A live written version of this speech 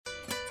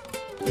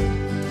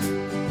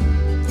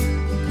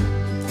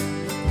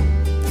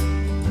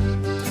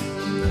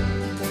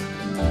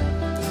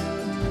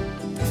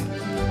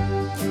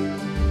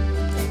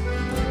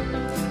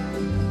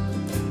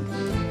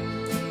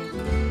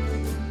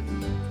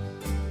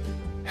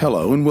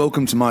Hello and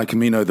welcome to My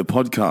Camino, the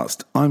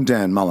podcast. I'm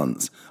Dan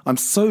Mullins. I'm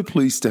so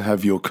pleased to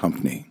have your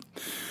company.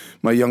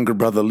 My younger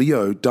brother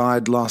Leo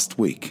died last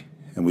week,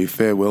 and we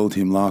farewelled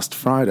him last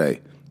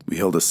Friday. We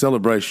held a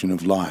celebration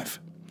of life.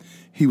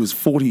 He was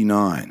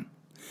 49.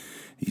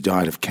 He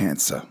died of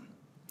cancer.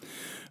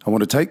 I want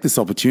to take this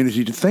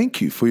opportunity to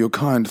thank you for your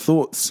kind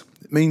thoughts.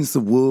 It means the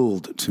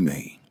world to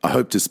me. I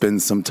hope to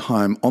spend some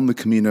time on the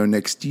Camino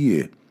next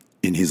year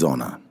in his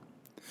honour.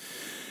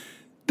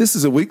 This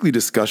is a weekly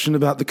discussion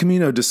about the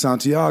Camino de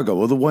Santiago,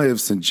 or the Way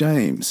of St.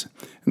 James.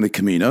 And the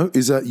Camino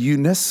is a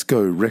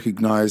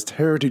UNESCO-recognised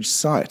heritage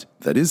site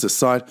that is a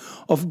site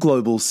of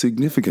global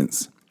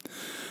significance.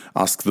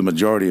 Ask the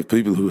majority of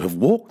people who have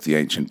walked the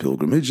ancient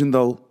pilgrimage and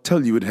they'll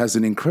tell you it has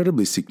an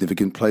incredibly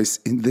significant place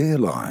in their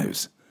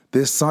lives,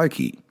 their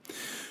psyche.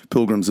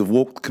 Pilgrims have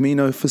walked the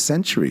Camino for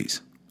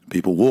centuries.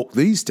 People walk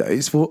these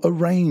days for a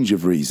range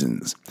of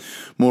reasons.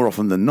 More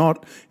often than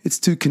not, it's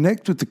to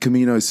connect with the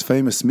Camino's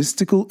famous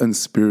mystical and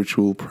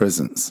spiritual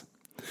presence.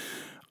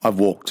 I've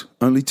walked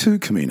only 2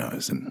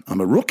 Caminos, and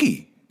I'm a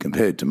rookie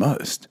compared to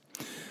most.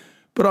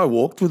 But I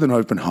walked with an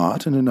open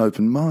heart and an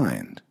open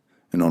mind,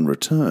 and on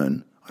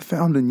return, I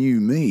found a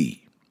new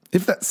me.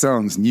 If that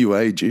sounds New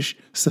Age-ish,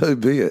 so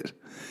be it.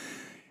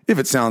 If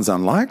it sounds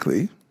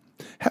unlikely,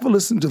 have a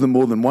listen to the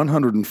more than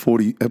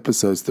 140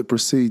 episodes that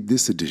precede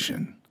this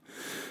edition.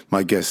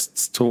 My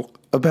guests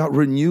talk about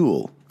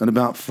renewal and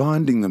about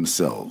finding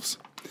themselves.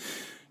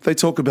 They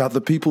talk about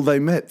the people they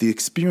met, the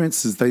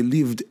experiences they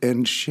lived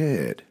and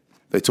shared.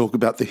 They talk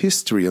about the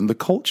history and the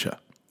culture.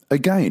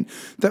 Again,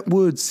 that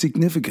word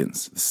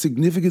significance, the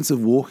significance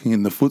of walking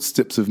in the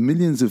footsteps of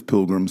millions of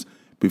pilgrims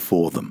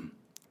before them.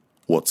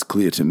 What's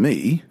clear to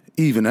me,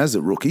 even as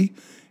a rookie,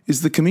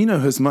 is the Camino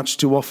has much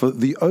to offer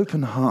the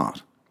open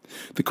heart.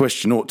 The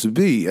question ought to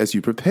be, as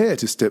you prepare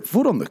to step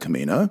foot on the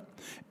Camino,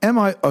 am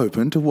I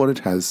open to what it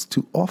has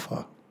to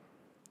offer?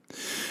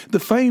 The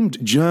famed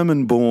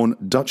German-born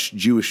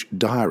Dutch-Jewish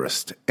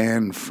diarist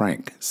Anne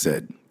Frank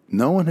said,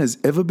 "No one has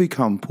ever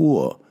become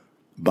poor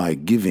by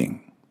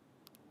giving."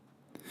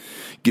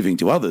 Giving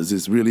to others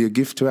is really a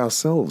gift to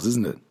ourselves,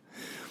 isn't it?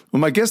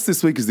 Well, my guest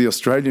this week is the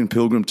Australian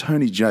pilgrim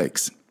Tony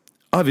Jakes.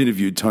 I've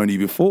interviewed Tony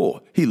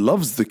before. He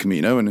loves the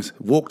Camino and has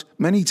walked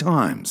many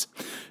times.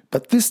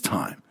 But this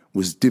time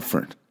was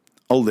different.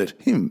 I'll let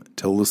him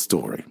tell the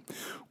story.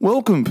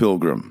 Welcome,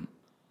 Pilgrim.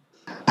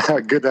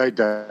 Good day,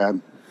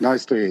 Dan.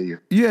 Nice to hear you.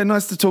 Yeah,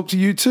 nice to talk to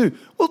you too.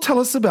 Well, tell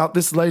us about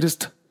this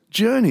latest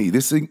journey,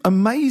 this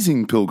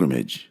amazing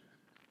pilgrimage.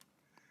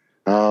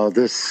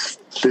 This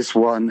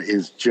one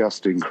is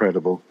just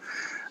incredible.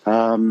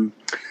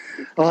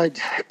 I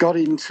got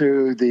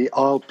into the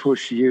I'll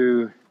Push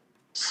You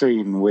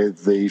scene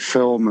with the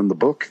film and the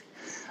book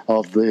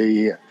of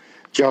the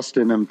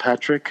Justin and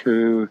Patrick,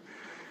 who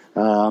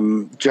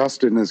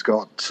Justin has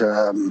got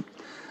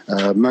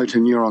motor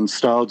neuron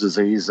style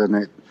disease, and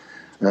it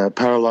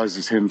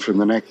paralyzes him from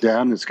the neck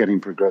down. It's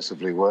getting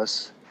progressively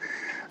worse.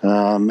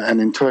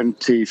 And in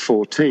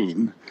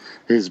 2014,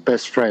 his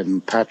best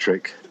friend,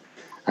 Patrick,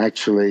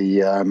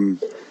 actually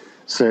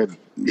said,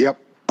 "Yep,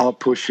 I'll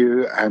push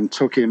you," and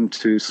took him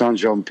to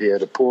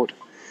Saint-Jean-Pied-de-Port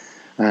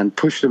and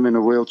pushed him in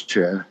a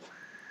wheelchair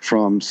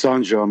from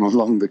Saint-Jean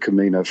along the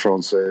Camino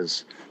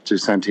Frances to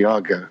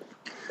Santiago.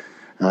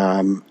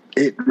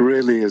 It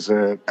really is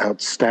an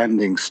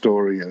outstanding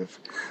story of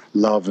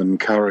love and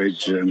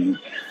courage and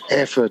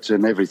effort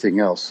and everything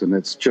else, and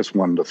it's just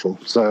wonderful.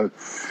 So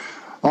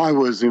I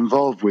was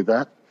involved with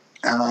that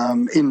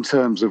in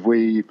terms of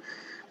we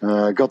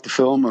got the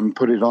film and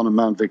put it on a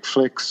Mount Vic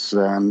Flicks,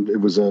 and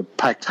it was a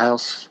packed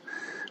house.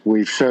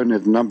 We've shown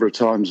it a number of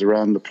times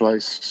around the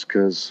place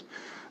because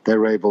they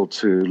were able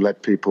to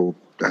let people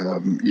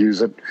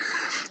use it.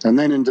 And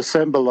then in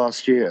December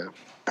last year,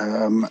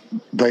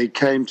 they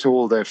came to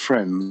all their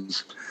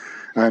friends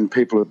and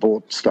people had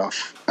bought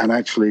stuff and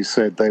actually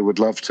said they would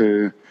love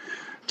to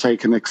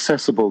take an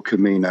accessible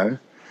Camino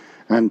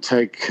and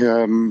take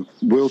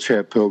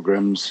wheelchair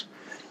pilgrims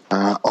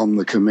on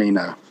the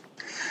Camino.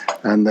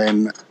 And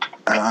then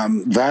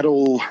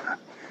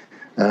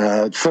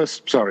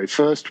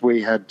first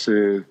we had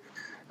to,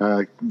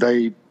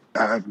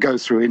 go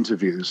through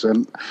interviews.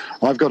 And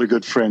I've got a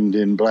good friend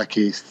in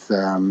Blackheath,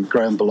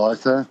 Graham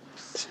Belitha,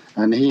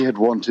 and he had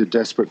wanted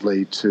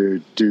desperately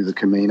to do the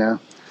Camino.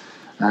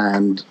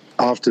 And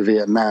after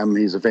Vietnam,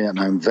 he's a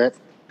Vietnam vet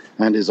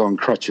and is on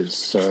crutches.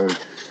 So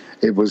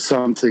it was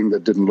something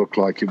that didn't look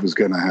like it was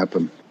going to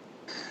happen.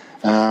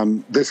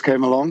 This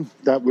came along.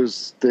 That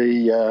was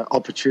the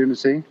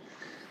opportunity.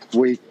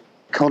 We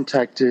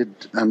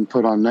contacted and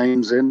put our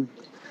names in,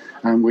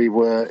 and we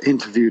were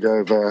interviewed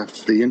over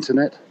the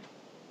internet,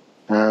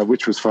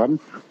 which was fun.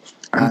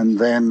 And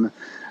then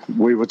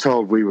we were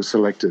told we were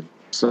selected.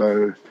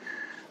 So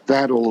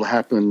that all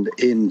happened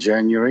in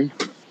January,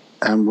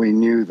 and we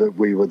knew that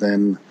we were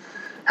then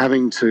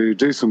having to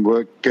do some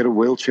work, get a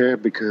wheelchair,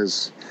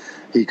 because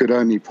he could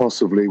only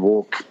possibly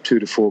walk 2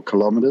 to 4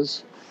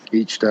 kilometers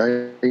each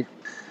day,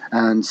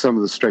 and some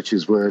of the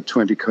stretches were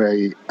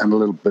 20k and a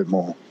little bit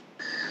more.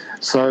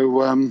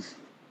 So,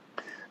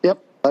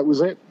 that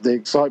was it. The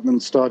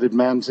excitement started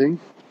mounting.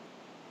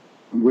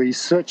 We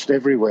searched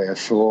everywhere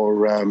for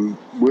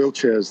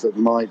wheelchairs that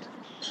might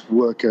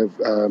work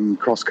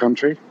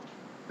cross-country,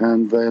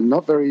 and they're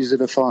not very easy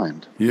to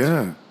find.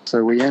 Yeah.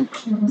 So we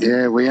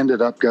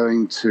ended up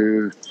going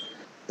to...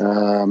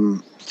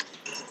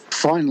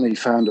 finally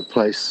found a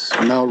place,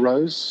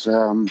 Melrose.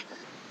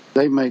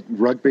 They make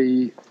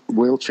rugby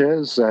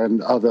wheelchairs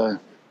and other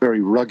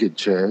very rugged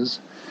chairs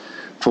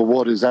for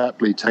what is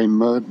aptly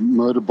termed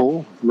murder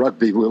ball,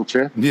 rugby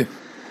wheelchair. Yeah.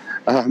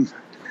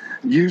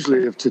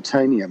 Usually of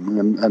titanium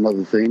and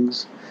other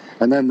things.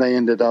 And then they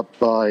ended up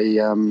by...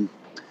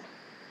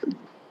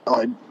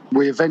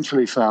 we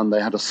eventually found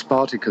they had a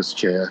Spartacus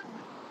chair,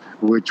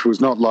 which was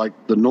not like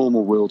the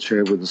normal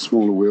wheelchair with the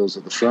smaller wheels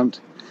at the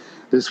front.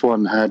 This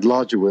one had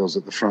larger wheels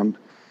at the front.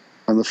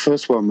 And the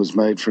first one was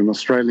made for an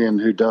Australian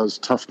who does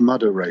Tough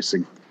Mudder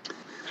racing,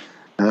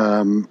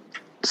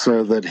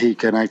 so that he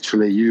can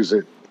actually use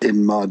it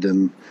in mud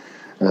and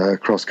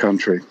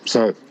cross-country.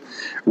 So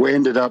we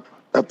ended up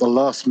at the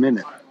last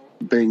minute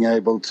being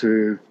able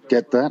to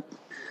get that.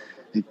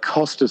 It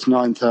cost us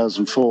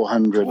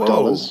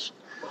 $9,400.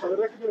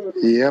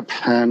 Yep,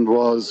 and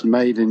was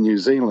made in New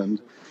Zealand.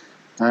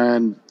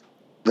 And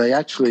they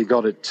actually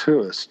got it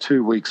to us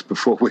 2 weeks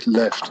before we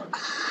left.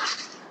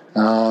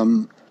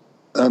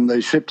 And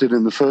they shipped it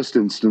in the first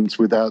instance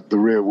without the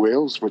rear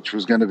wheels, which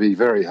was going to be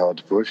very hard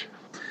to push.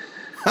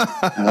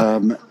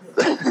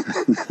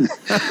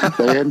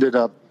 They ended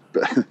up,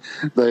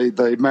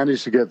 they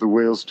managed to get the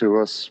wheels to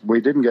us.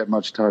 We didn't get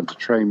much time to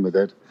train with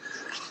it.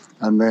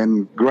 And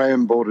then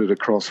Graham brought it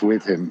across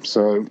with him.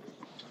 So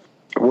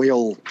we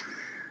all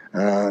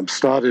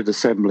started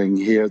assembling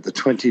here at the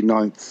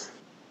 29th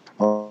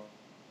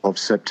of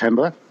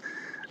September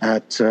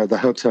at the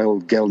Hotel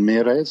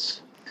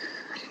Gelmires.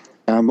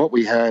 What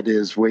we had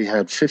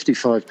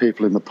 55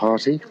 people in the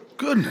party.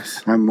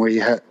 Goodness. And we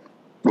had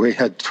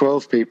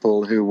 12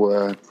 people who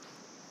were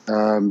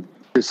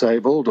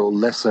disabled or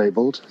less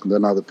abled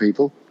than other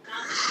people.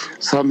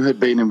 Some had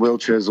been in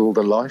wheelchairs all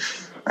their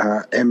life,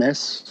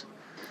 MS.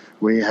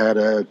 We had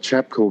a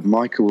chap called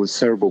Michael with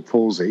cerebral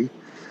palsy,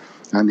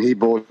 and he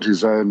bought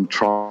his own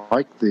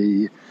trike,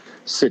 the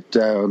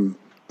sit-down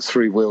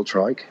three-wheel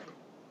trike.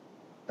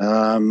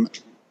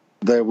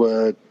 There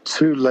were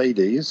two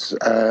ladies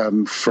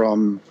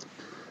from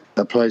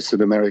a place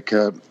in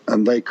America,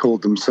 and they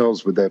called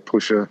themselves with their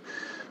pusher,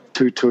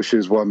 two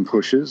tushes, one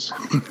pushes.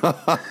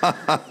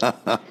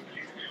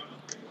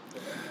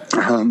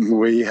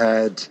 We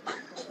had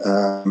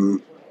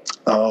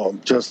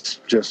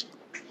just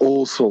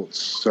all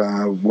sorts.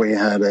 We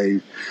had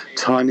a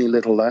tiny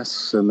little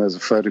lass, and there's a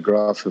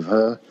photograph of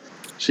her.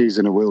 She's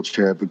in a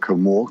wheelchair but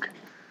can walk.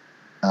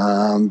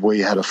 We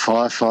had a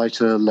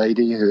firefighter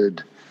lady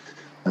who'd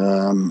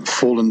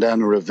fallen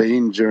down a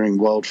ravine during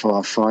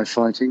wildfire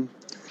firefighting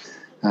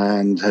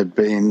and had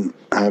been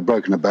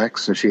broken her back,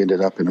 so she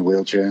ended up in a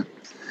wheelchair.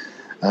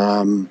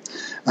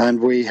 And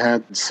we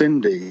had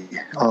Cindy,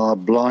 our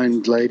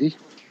blind lady,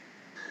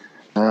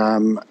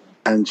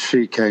 and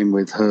she came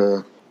with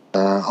her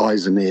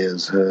eyes and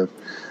ears, her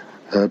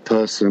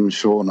person,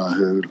 Shauna,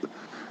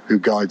 who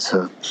guides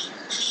her.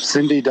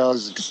 Cindy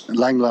does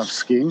Langlauf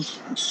skiing,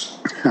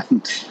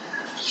 and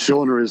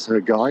Shauna is her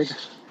guide,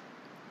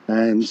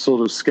 and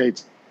sort of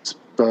skis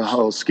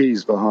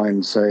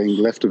behind, saying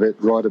left a bit,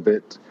 right a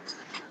bit,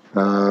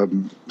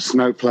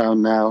 snowplow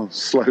now,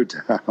 slow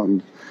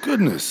down.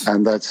 Goodness.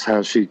 And that's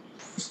how she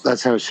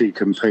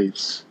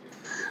competes.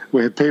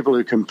 We have people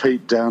who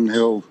compete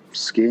downhill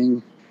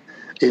skiing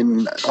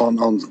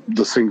on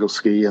the single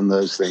ski and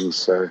those things.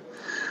 So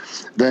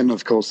then,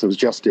 of course, there was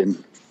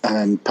Justin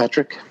and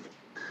Patrick,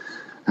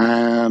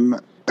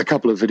 a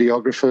couple of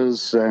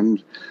videographers,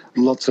 and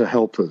lots of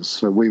helpers.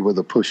 So we were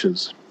the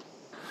pushers.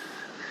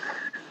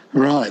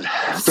 Right.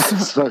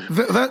 So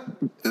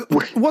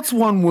what's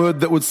one word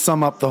that would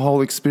sum up the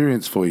whole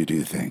experience for you, do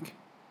you think?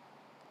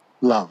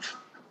 Love.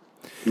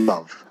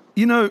 Love.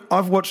 You know,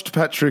 I've watched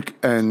Patrick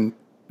and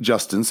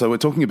Justin, so we're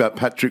talking about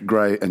Patrick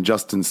Gray and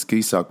Justin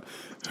Skisak,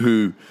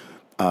 who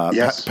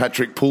yes.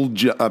 Patrick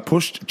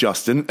pushed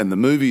Justin, and the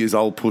movie is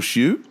I'll Push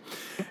You,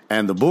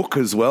 and the book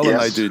as well, yes.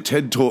 and they do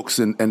TED Talks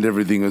and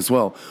everything as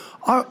well.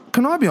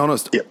 Can I be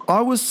honest? Yep.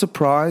 I was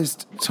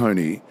surprised,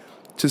 Tony,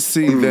 to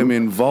see them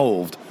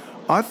involved.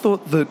 I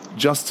thought that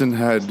Justin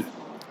had,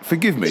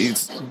 forgive me,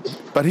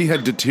 but he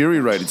had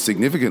deteriorated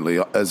significantly,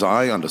 as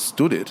I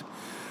understood it.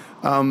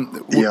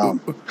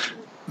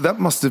 That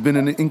must have been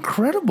an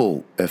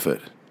incredible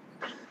effort.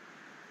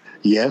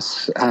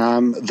 Yes,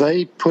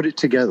 they put it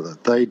together.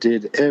 They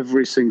did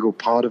every single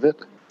part of it.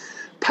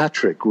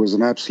 Patrick was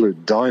an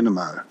absolute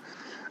dynamo.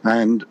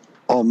 And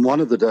on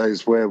one of the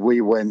days where we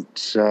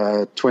went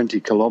 20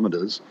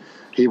 kilometers,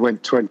 he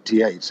went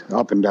 28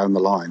 up and down the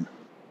line.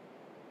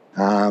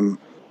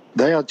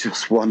 They are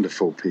just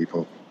wonderful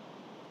people.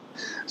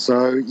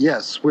 So,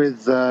 yes,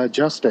 with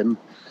Justin,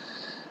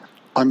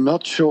 I'm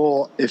not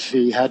sure if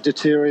he had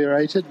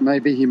deteriorated.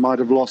 Maybe he might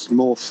have lost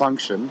more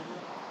function,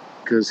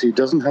 because he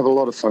doesn't have a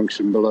lot of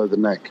function below the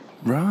neck.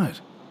 Right.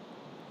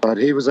 But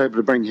he was able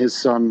to bring his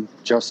son,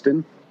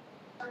 Justin,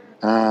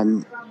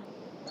 his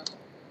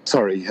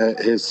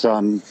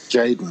son,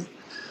 Jaden,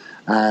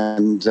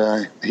 and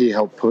he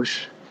helped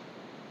push.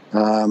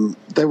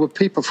 There were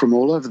people from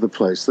all over the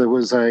place. There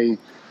was a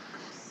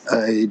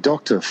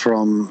doctor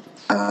from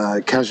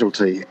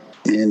Casualty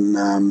in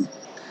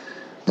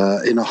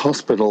a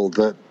hospital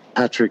that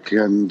Patrick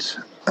and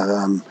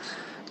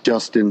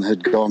Justin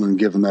had gone and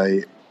given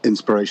a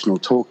inspirational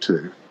talk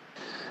to.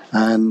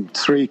 And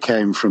 3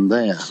 came from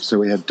there. So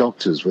we had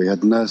doctors, we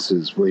had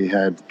nurses, we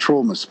had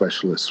trauma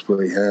specialists,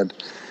 we had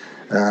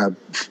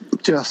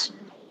just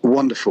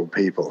wonderful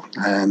people.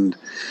 And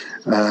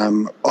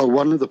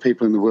one of the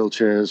people in the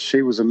wheelchairs,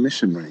 she was a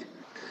missionary.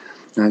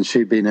 And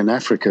she'd been in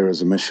Africa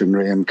as a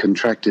missionary and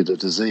contracted a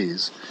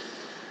disease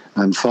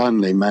and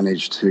finally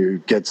managed to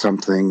get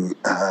something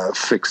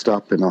fixed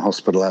up in a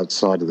hospital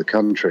outside of the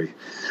country,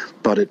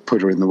 but it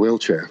put her in the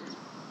wheelchair.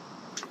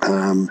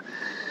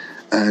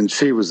 And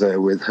she was there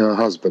with her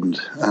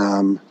husband.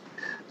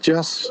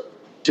 Just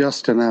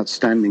an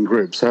outstanding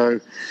group.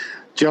 So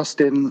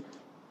Justin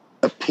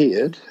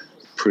appeared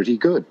pretty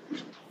good.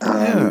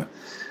 Yeah.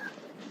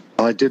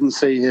 I didn't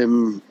see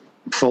him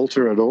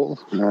falter at all.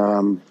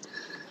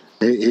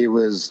 He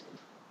was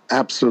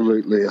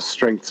absolutely a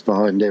strength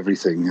behind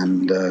everything,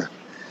 and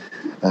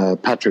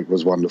Patrick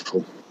was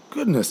wonderful.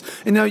 Goodness.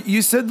 And now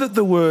you said that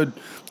the word,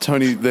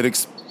 Tony,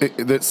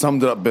 that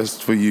summed it up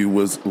best for you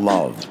was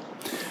love.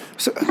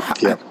 So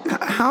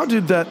how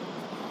did that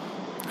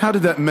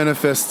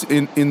manifest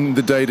in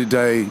the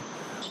day-to-day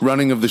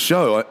running of the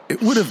show?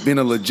 It would have been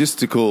an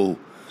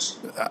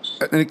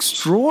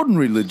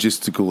extraordinary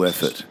logistical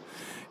effort.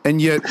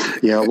 And yet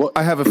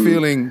I have a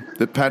feeling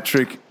that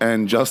Patrick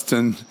and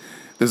Justin,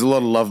 there's a lot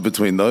of love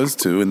between those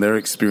two and their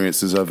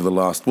experiences over the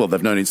last,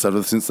 they've known each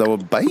other since they were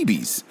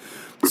babies.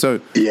 So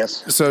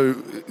yes. So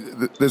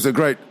there's a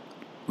great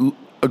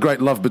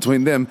love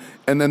between them,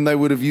 and then they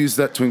would have used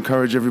that to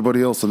encourage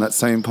everybody else on that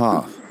same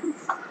path.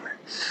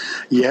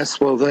 Yes,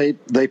 well,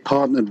 they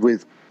partnered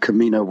with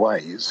Camino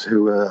Ways,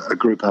 who are a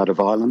group out of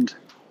Ireland,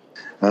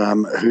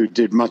 who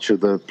did much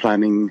of the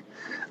planning.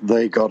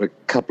 They got a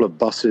couple of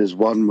buses.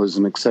 One was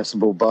an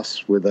accessible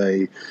bus with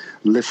a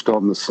lift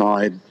on the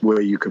side where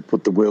you could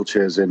put the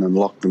wheelchairs in and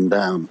lock them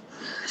down.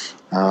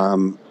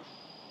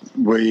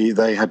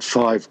 They had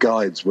 5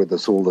 guides with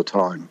us all the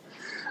time,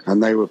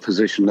 and they were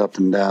positioned up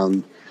and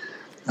down.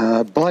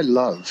 By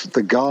love,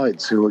 the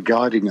guides who were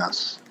guiding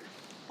us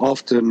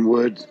often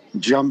would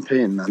jump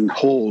in and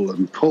haul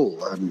and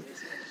pull, and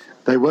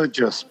they weren't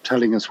just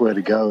telling us where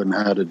to go and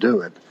how to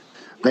do it.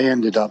 They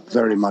ended up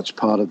very much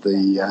part of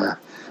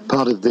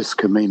this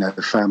Camino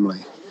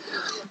family,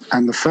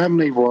 and the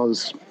family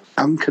was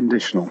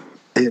unconditional.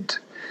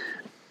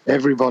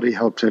 Everybody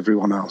helped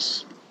everyone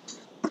else.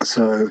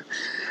 So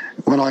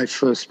when I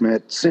first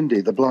met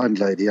Cindy, the blind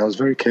lady, I was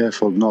very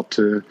careful not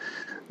to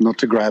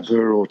grab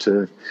her or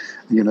to,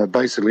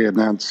 basically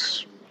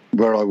announce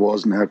where I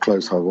was and how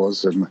close I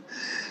was. And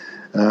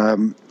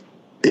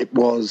it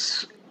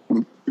was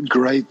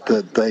great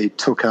that they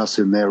took us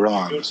in their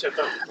arms.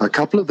 A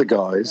couple of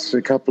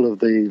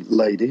the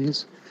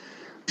ladies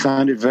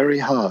found it very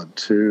hard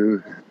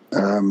to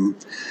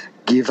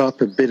give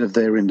up a bit of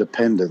their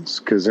independence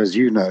because, as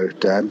you know,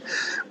 Dan,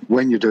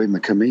 when you're doing the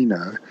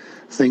Camino,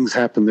 things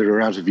happen that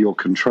are out of your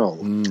control.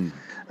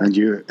 And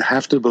you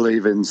have to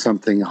believe in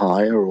something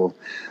higher or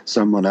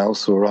someone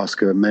else, or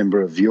ask a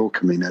member of your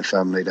Camino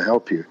family to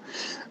help you.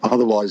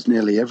 Otherwise,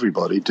 nearly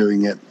everybody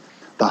doing it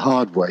the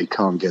hard way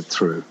can't get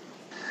through.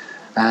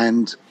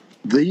 And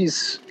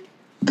these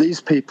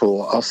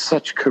people are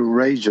such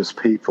courageous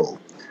people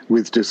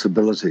with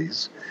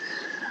disabilities.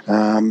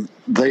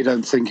 They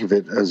don't think of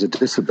it as a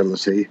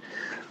disability,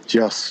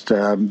 just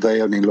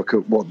they only look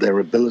at what their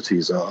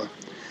abilities are.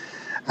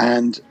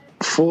 And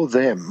for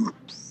them,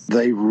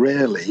 they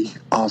rarely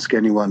ask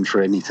anyone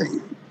for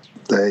anything.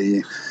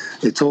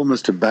 It's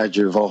almost a badge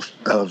of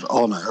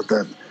honor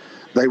that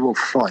they will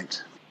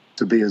fight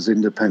to be as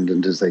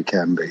independent as they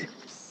can be.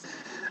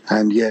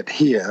 And yet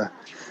here,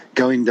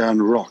 going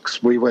down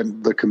rocks, we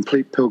went the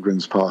complete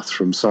pilgrim's path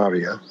from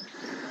Saria,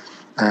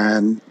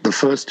 and the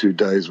first 2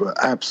 days were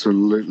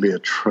absolutely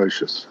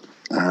atrocious.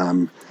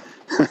 As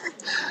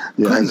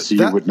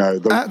you would know.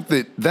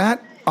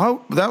 That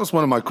was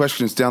one of my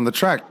questions down the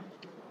track.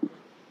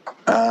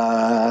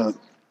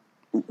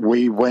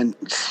 We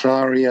went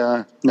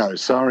Saria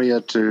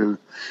to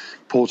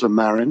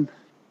Portomarin,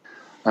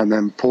 and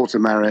then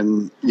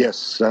Portomarin,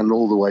 and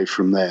all the way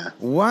from there.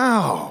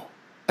 Wow.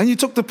 And you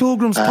took the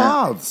pilgrim's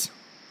paths?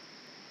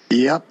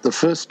 Yep. The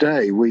first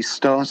day we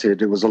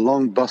started, it was a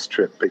long bus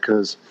trip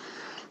because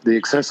the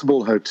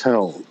accessible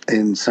hotel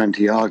in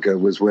Santiago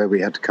was where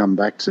we had to come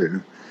back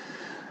to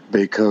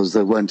because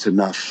there weren't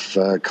enough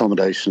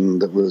accommodation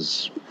that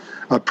was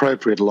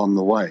appropriate along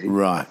the way.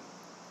 Right.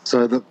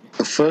 So the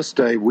first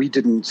day we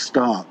didn't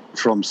start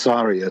from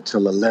Saria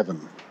till 11.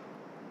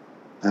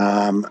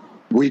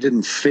 We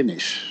didn't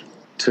finish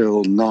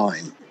till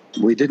 9.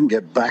 We didn't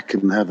get back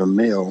and have a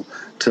meal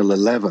till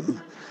 11.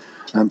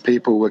 and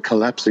people were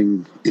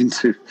collapsing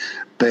into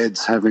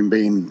beds having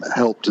been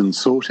helped and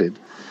sorted.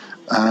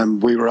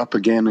 We were up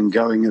again and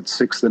going at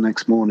 6 the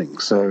next morning.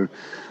 So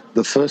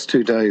the first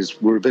 2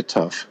 days were a bit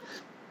tough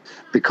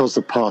because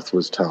the path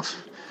was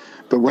tough.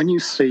 But when you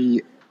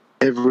see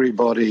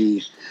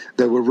everybody,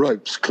 there were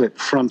ropes clipped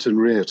front and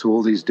rear to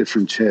all these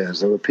different chairs.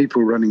 There were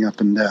people running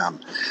up and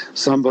down.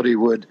 Somebody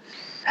would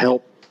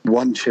help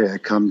one chair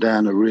come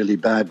down a really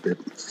bad bit.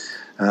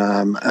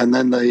 And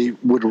then they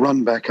would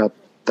run back up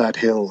that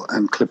hill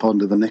and clip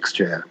onto the next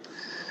chair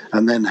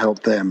and then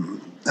help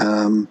them.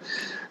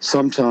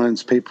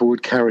 Sometimes people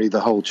would carry the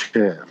whole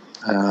chair.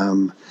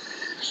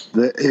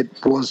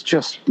 It was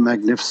just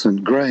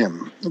magnificent.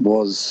 Graham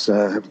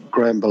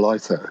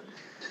Belitho.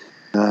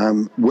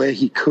 Where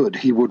he could,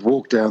 he would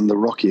walk down the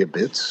rockier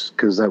bits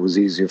because that was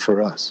easier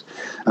for us,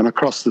 and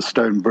across the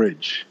stone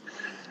bridge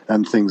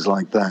and things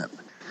like that.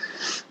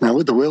 Now,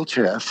 with the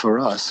wheelchair, for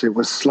us, it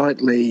was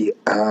slightly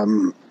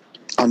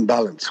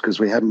unbalanced because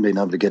we hadn't been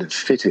able to get it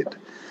fitted.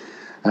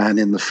 And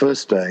in the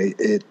first day,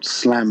 it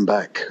slammed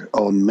back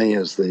on me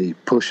as the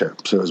pusher.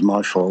 So it was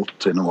my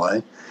fault in a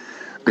way,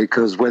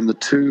 because when the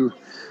two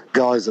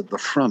guys at the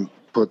front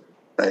put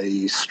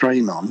a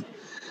strain on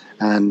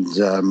and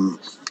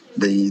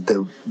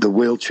the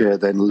wheelchair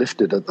then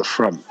lifted at the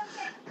front,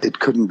 it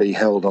couldn't be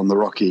held on the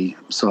rocky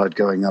side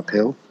going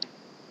uphill.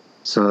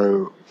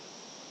 So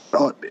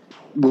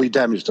we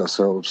damaged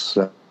ourselves,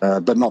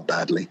 but not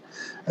badly.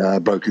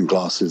 Broken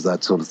glasses,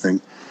 that sort of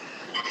thing.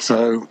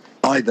 So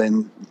I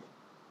then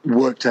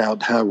worked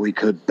out how we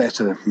could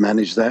better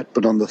manage that.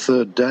 But on the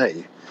third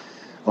day,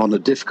 on a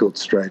difficult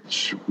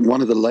stretch,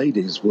 one of the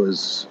ladies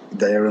was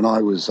there and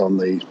I was on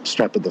the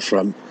strap at the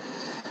front,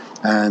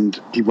 and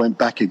he went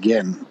back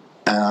again.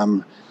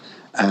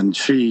 And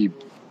she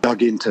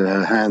dug into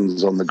her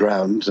hands on the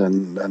ground,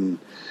 and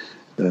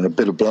a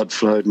bit of blood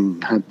flowed,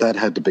 and that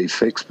had to be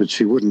fixed, but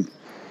she wouldn't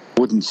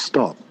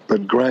stop.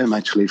 But Graham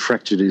actually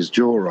fractured his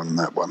jaw on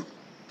that one.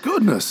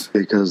 Goodness.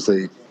 Because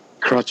the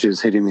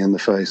crutches hit him in the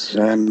face.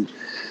 And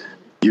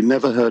you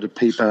never heard a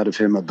peep out of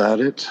him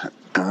about it.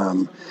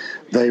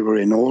 They were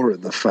in awe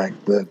at the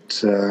fact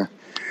that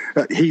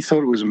he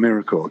thought it was a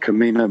miracle, a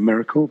Camino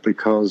miracle,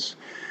 because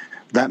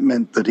that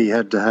meant that he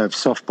had to have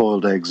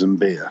soft-boiled eggs and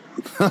beer.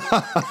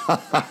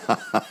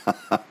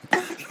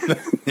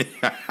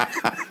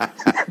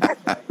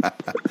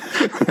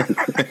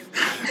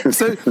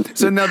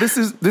 So now this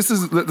is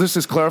let's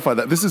just clarify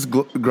that this is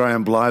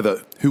Graham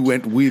Belitho who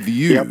went with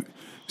you. Yep.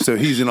 So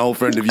he's an old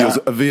friend of yours,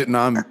 a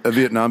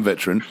Vietnam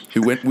veteran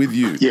who went with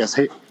you. Yes,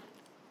 he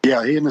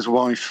and his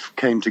wife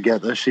came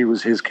together. She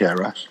was his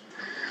carer.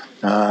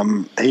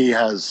 He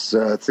has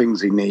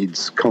things he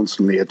needs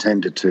constantly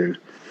attended to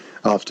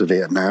after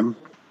Vietnam.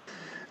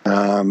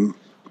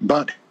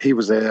 But he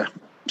was there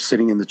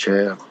sitting in the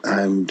chair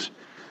and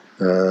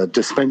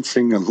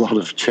dispensing a lot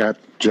of chat,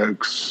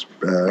 jokes.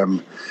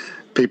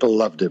 People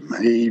loved him.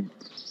 He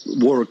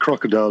wore a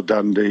Crocodile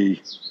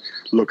Dundee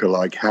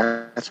look-alike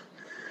hat,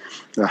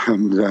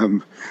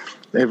 and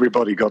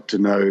everybody got to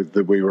know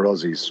that we were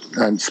Aussies,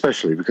 and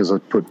especially because I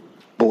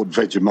bought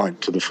Vegemite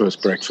to the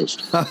first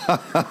breakfast.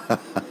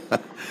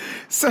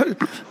 So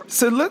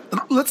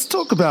let's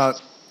talk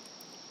about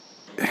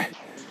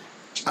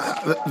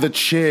the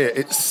chair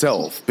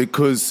itself,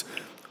 because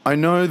I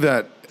know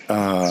that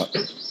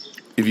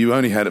if you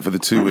only had it for the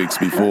 2 weeks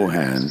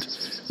beforehand,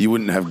 you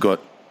wouldn't have got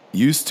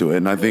used to it.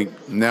 And I think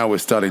now we're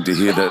starting to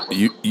hear that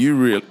you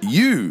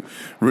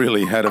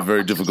really had a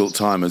very difficult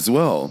time as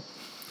well.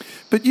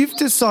 But you've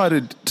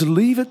decided to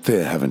leave it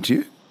there, haven't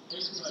you?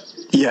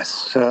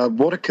 Yes.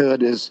 What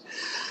occurred is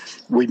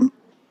we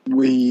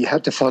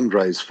had to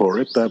fundraise for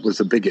it. That was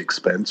a big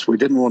expense. We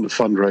didn't want to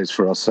fundraise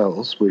for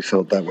ourselves. We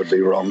felt that would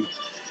be wrong.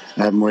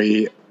 And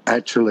we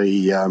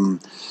actually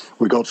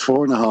we got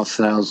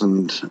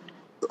 4,500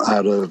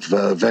 out of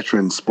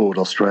Veteran Sport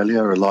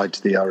Australia, allied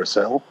to the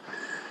RSL.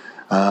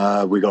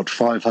 We got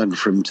 500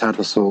 from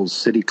Tattersalls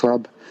City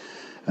Club.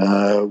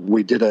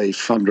 We did a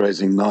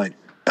fundraising night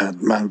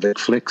at Mount Vic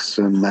Flicks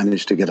and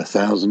managed to get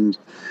 1,000.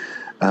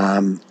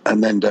 And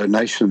then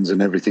donations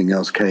and everything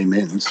else came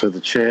in. So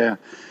the chair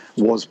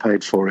was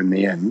paid for in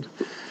the end.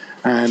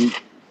 And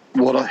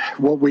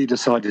what we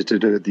decided to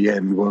do at the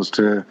end was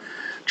to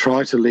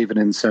try to leave it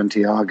in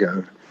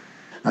Santiago,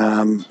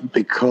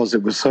 because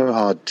it was so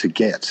hard to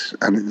get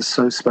and it was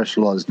so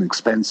specialised and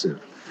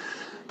expensive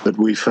that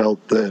we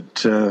felt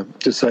that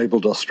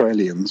disabled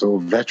Australians or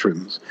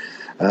veterans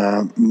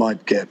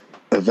might get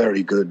a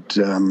very good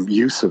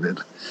use of it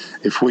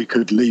if we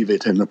could leave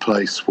it in a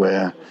place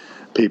where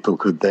people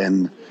could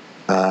then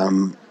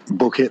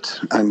book it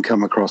and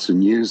come across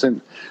and use it.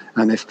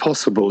 And if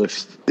possible,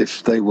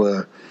 if they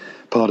were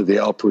part of the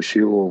I'll Push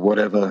You or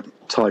whatever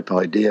type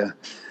idea,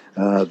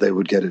 they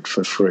would get it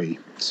for free.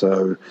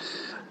 So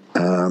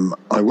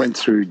I went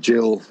through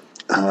Jill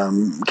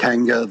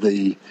Kanga,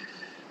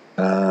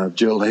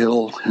 Jill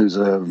Hill, who's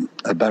a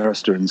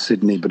barrister in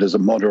Sydney, but is a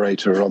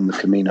moderator on the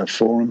Camino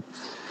Forum.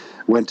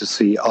 Went to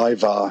see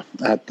Ivar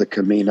at the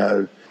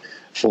Camino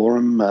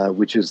Forum,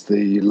 which is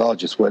the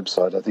largest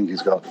website. I think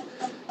he's got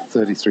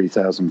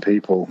 33,000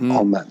 people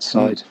on that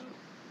site.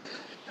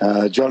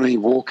 Johnny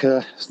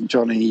Walker,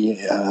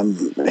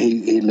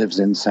 he lives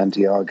in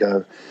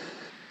Santiago.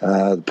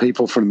 The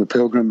people from the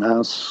Pilgrim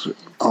House,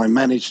 I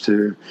managed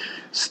to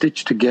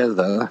stitch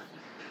together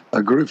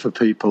a group of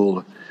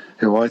people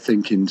who I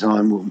think in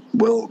time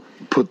will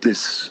put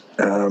this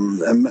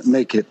and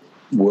make it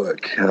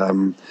work.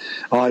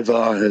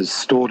 Ivar has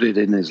stored it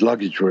in his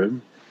luggage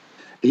room.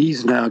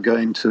 He's now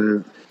going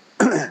to,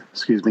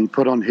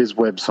 put on his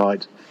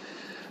website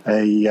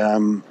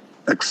a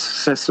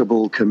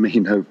accessible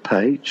Camino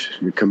page,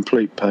 a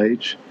complete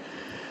page,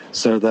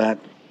 so that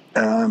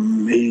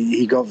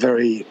he got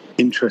very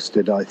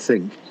interested, I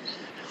think,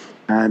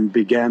 and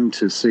began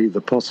to see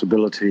the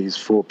possibilities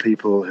for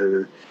people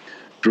who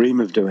dream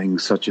of doing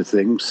such a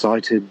thing,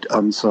 sighted,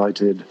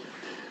 unsighted,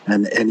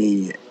 and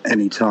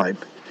any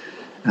type.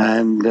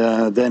 And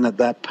then at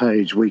that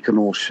page, we can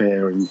all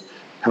share and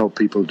help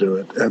people do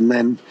it. And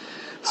then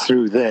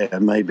through there,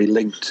 maybe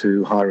linked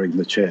to hiring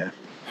the chair.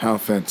 How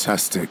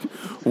fantastic.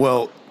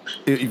 Well,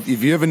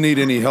 if you ever need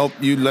any help,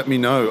 you let me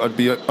know. I'd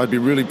be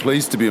really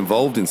pleased to be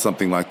involved in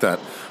something like that.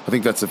 I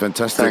think that's a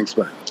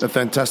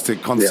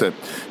fantastic concept.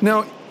 Yeah.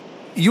 Now,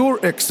 you're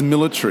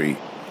ex-military.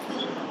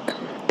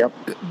 Yep.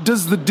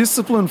 Does the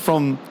discipline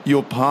from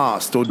your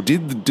past, or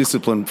did the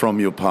discipline from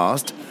your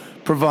past,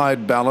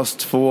 provide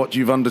ballast for what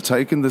you've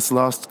undertaken this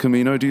last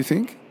Camino, do you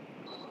think?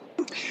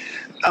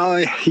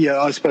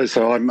 Yeah, I suppose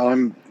so.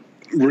 I'm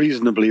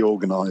reasonably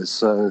organised,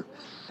 so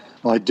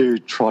I do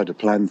try to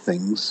plan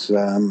things,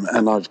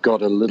 and I've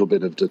got a little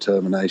bit of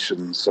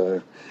determination.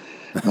 So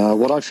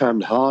what I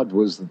found hard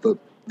was that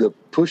the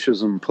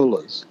pushers and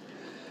pullers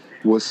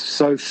were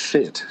so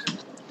fit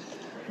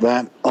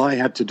that I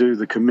had to do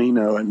the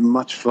Camino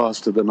much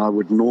faster than I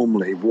would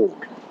normally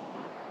walk.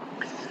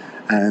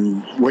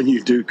 And when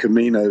you do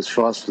Caminos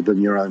faster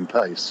than your own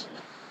pace,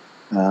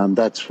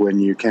 that's when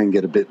you can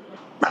get a bit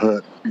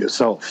hurt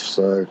yourself.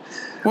 So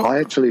I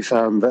actually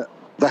found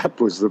that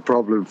was the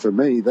problem for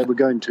me. They were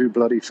going too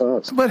bloody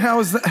fast. But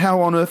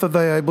how on earth are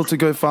they able to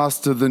go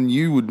faster than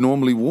you would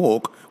normally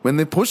walk when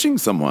they're pushing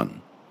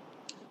someone?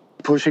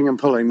 Pushing and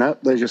pulling,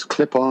 that they just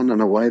clip on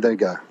and away they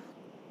go.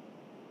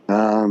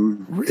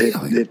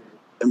 Really?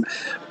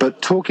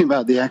 But talking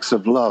about the acts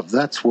of love,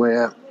 that's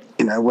where,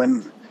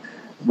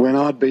 when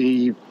I'd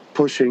be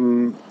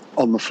pushing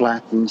on the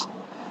flat, and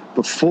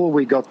before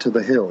we got to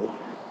the hill,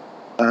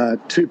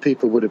 two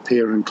people would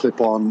appear and clip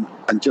on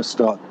and just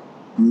start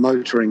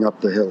motoring up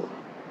the hill.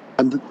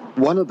 And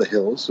one of the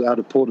hills out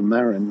of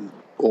Portamarin,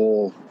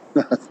 or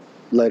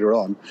later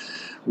on,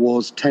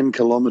 was 10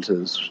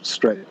 kilometres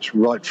stretch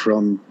right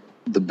from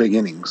the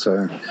beginning.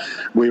 So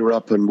we were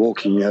up and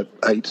walking at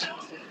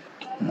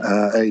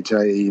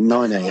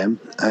 9 a.m.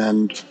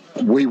 and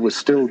we were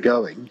still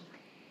going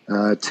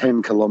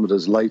 10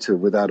 kilometres later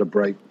without a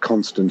break,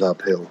 constant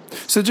uphill.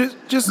 So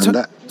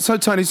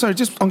Tony,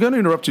 I'm going to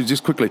interrupt you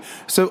just quickly.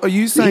 So are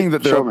you saying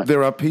that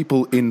there are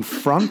people in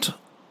front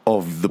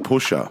of the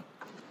pusher,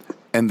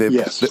 and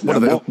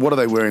what are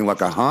they wearing, like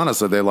a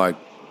harness? Are they like?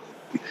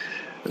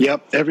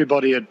 Yep,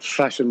 everybody had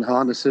fashion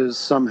harnesses.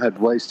 Some had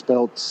waist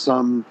belts.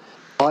 Some,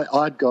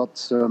 I'd got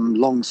some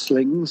long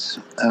slings,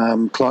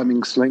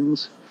 climbing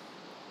slings,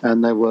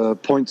 and there were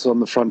points on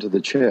the front of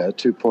the chair,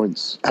 2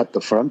 points at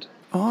the front.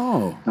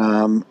 Oh.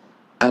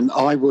 And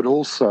I would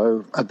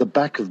also, at the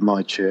back of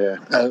my chair,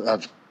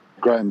 of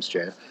Graham's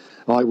chair,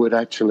 I would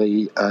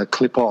actually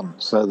clip on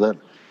so that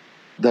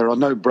there are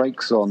no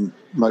brakes on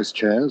most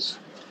chairs.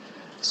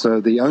 So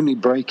the only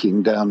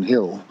braking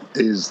downhill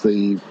is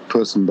the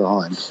person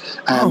behind.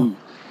 And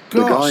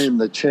the guy in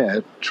the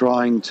chair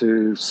trying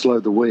to slow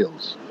the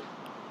wheels.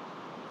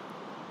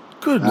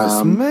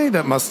 Goodness me,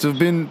 that must have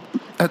been,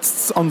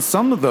 on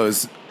some of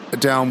those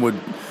downward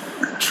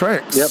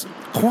treks,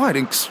 quite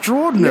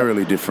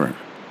extraordinarily different.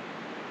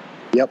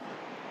 Yep.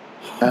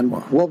 And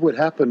what would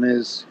happen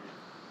is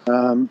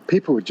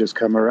people would just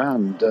come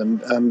around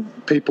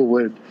and people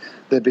would,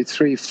 there'd be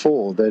 3,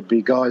 4, there'd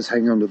be guys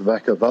hanging onto the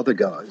back of other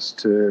guys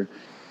to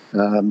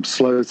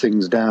slow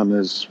things down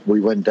as we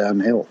went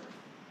downhill.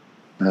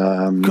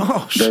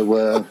 Gosh, there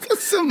were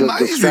that's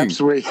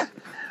amazing.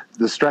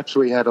 The straps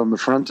we had on the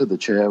front of the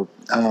chair,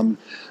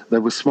 they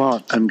were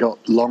smart and got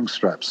long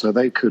straps, so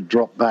they could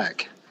drop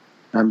back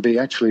and be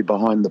actually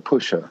behind the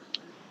pusher,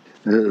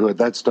 who at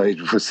that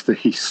stage was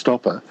the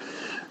stopper.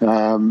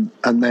 And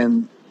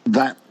then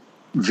that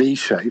V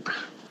shape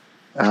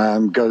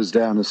goes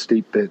down a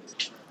steep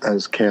bit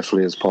as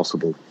carefully as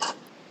possible.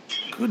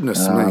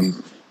 Goodness me.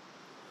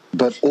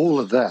 But all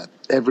of that,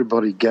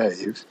 everybody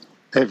gave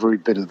every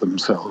bit of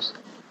themselves.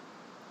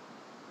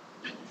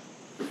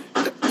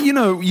 You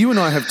know, you and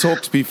I have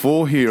talked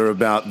before here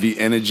about the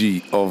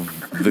energy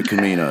of the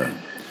Camino.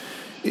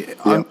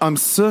 I'm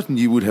certain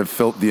you would have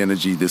felt the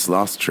energy this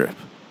last trip.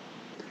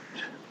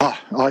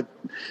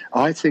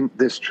 I think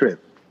this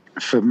trip,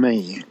 for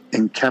me,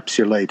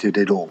 encapsulated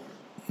it all.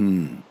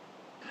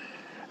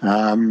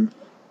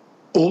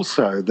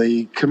 Also,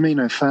 the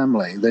Camino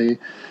family, the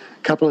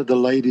couple of the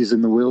ladies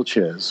in the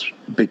wheelchairs,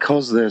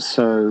 because they're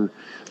so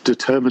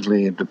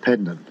determinedly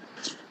independent,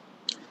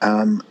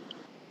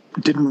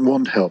 didn't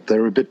want help. They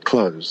were a bit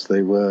closed.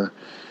 They were,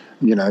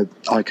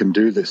 I can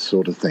do this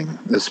sort of thing,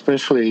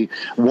 especially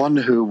one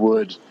who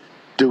would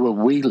do a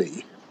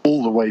wheelie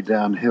all the way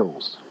down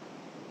hills.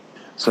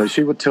 So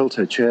she would tilt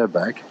her chair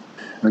back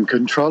and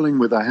controlling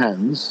with her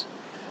hands,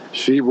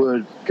 she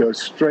would go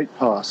straight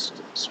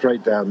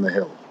down the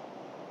hill.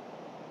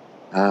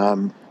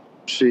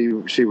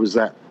 She was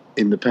that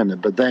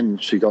independent, but then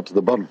she got to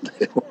the bottom of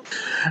the hill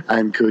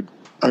and could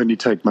only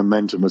take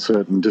momentum a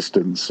certain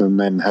distance and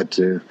then had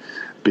to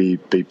be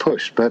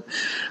pushed. But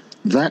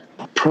that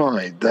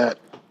pride, that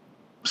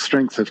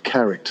strength of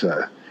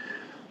character,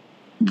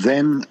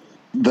 then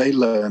they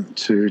learned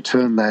to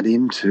turn that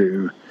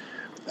into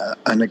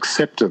an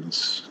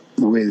acceptance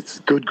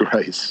with good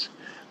grace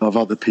of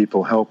other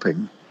people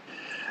helping.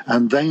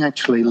 And they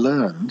actually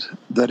learned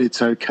that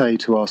it's okay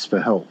to ask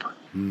for help,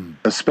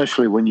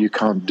 especially when you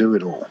can't do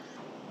it all.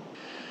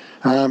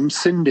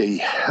 Cindy,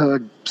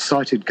 her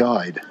sighted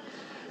guide,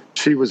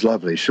 she was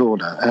lovely,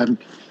 Shauna, and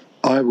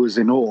I was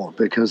in awe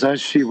because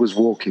as she was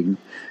walking,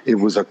 it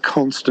was a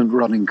constant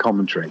running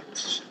commentary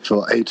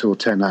for 8 or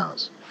 10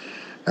 hours.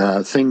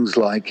 Things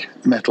like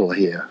metal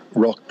here,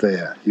 rock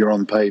there, you're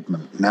on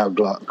pavement, now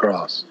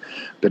grass,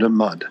 bit of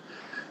mud.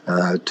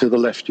 To the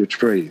left, your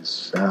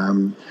trees.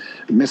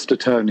 Mr.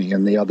 Tony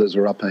and the others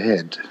are up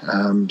ahead.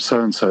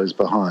 So-and-so's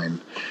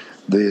behind.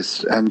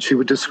 This, and she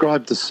would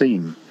describe the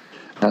scene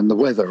and the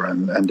weather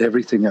and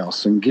everything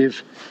else and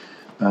give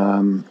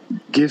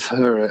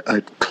her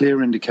a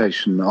clear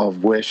indication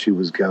of where she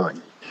was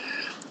going.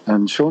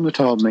 And Shauna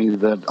told me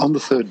that on the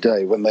third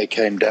day when they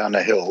came down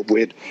a hill,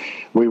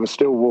 we were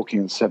still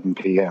walking at 7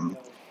 p.m.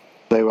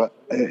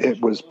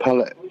 It was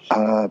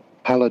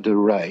Pala de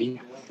Rey.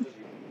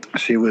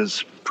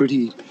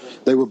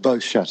 They were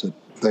both shattered.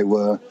 They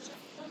were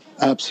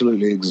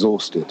absolutely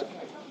exhausted.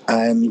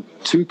 And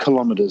 2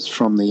 kilometers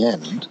from the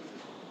end,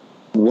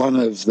 one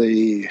of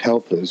the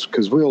helpers,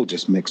 because we all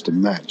just mixed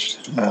and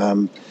matched,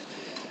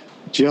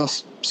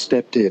 just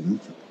stepped in,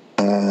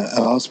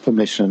 asked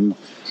permission,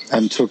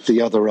 and took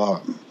the other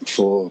arm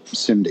for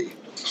Cindy.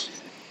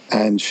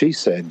 And she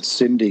said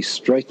Cindy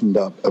straightened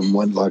up and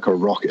went like a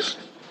rocket.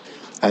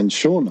 And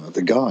Shauna,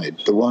 the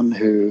guide, the one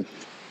who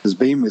has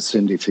been with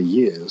Cindy for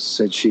years,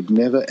 said she'd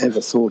never,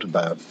 ever thought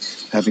about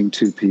having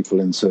 2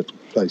 people in certain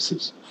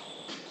places.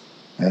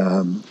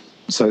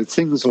 So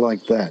things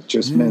like that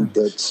just meant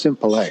that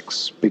simple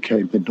acts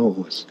became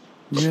enormous.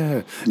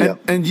 Yeah. Yeah.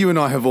 And you and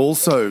I have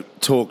also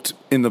talked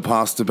in the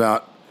past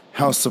about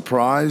how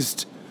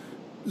surprised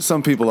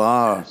some people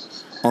are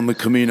on the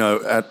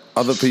Camino at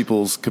other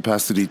people's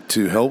capacity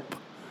to help.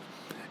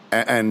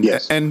 And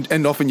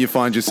often you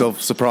find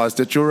yourself surprised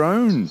at your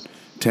own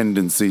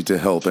tendency to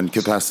help and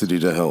capacity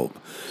to help.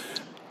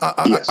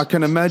 I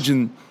can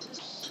imagine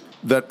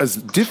that as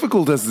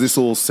difficult as this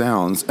all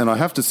sounds, and I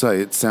have to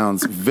say it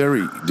sounds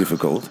very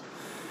difficult,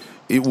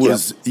 you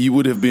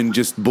would have been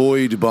just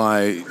buoyed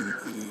by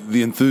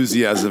the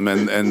enthusiasm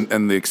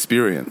and the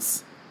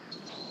experience.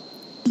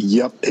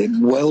 Yep, it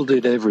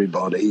welded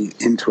everybody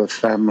into a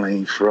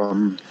family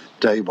from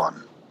day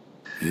one.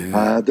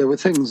 Yeah. There were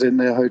things in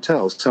their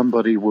hotels.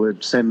 Somebody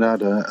would send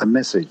out a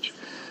message,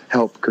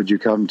 help, could you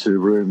come to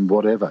room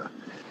whatever?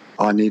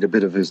 I need a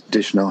bit of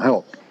additional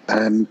help.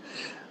 And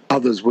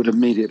others would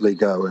immediately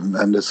go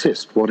and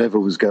assist whatever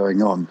was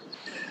going on.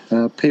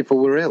 People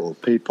were ill.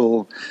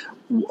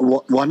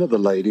 One of the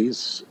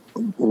ladies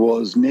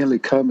was nearly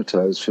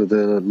comatose for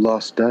the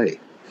last day.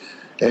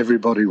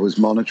 Everybody was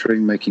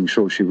monitoring, making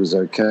sure she was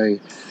okay.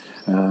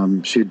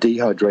 She had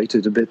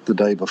dehydrated a bit the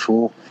day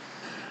before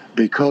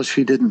because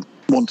she didn't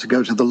want to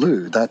go to the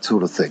loo, that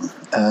sort of thing,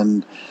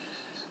 and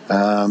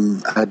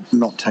had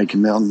not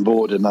taken on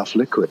board enough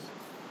liquid.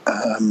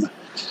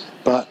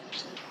 But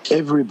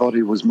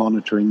everybody was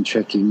monitoring,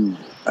 checking,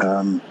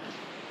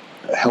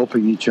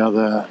 helping each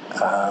other,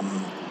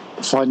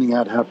 finding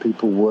out how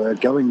people were,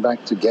 going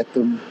back to get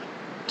them,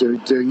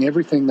 doing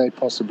everything they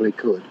possibly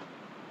could.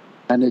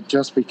 And it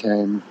just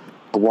became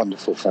a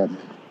wonderful family.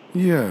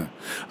 Yeah.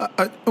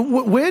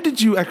 Where did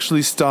you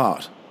actually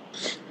start?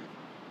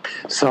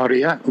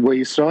 Sarria,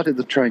 we started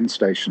the train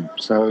station.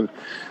 So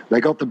they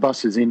got the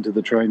buses into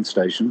the train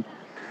station.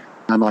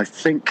 And I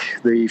think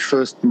the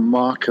first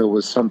marker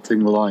was something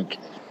like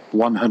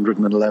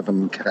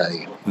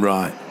 111K.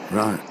 Right.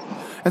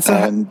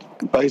 And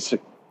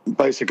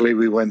basically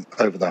we went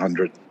over the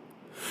 100.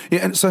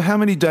 Yeah, and so how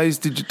many days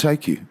did it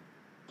take you?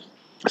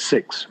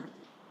 6.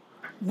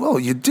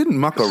 Well, you didn't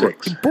muck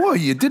around. Boy,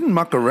 you didn't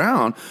muck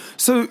around.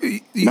 So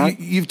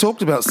you've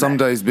talked about some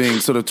days being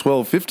sort of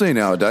 12,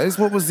 15-hour days.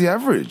 What was the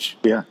average?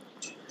 Yeah.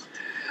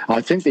 I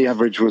think the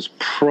average was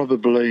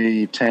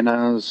probably 10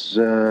 hours,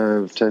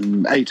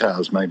 8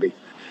 hours maybe.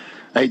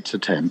 8 to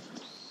 10.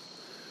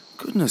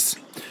 Goodness.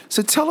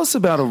 So tell us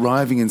about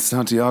arriving in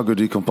Santiago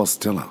de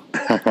Compostela.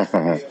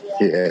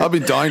 Yeah. I've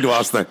been dying to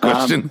ask that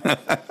question.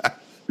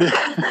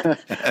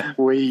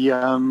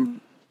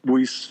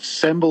 We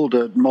assembled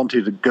at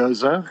Monte de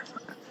Gozo,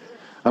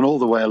 and all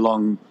the way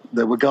along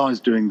there were guys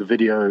doing the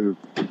video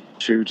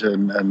shoot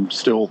and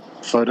still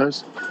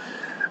photos.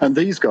 And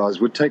these guys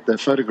would take their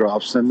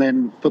photographs and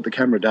then put the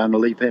camera down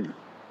and leap in.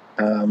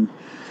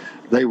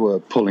 They were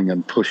pulling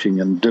and pushing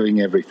and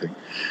doing everything.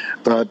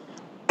 But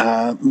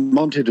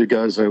Monte de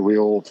Gozo, we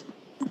all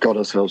got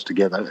ourselves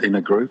together in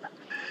a group.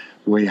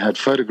 We had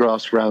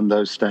photographs around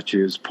those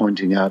statues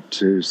pointing out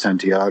to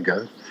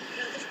Santiago.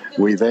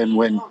 We then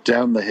went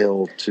down the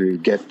hill to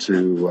get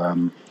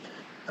to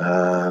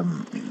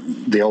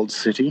the old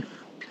city,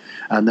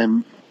 and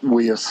then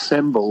we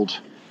assembled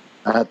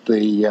at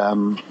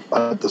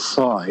the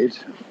side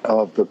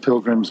of the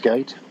Pilgrim's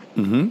Gate.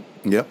 Mm-hmm.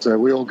 Yep. So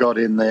we all got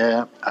in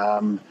there.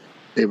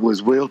 It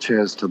was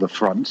wheelchairs to the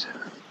front,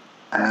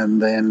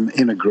 and then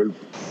in a group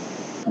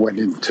went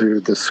into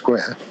the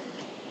square.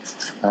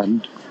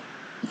 And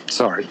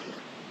sorry,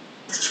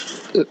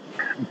 it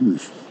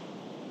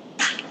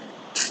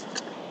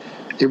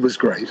was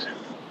great.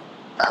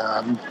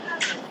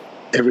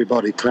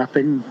 Everybody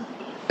clapping,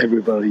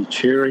 everybody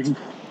cheering,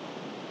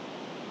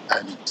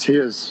 and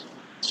tears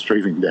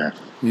streaming down.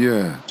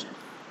 Yeah,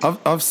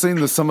 I've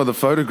seen some of the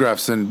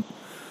photographs, and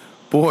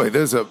boy, it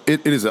is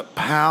a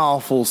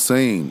powerful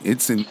scene.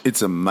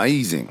 It's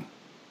amazing.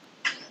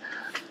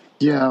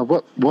 Yeah,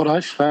 what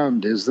I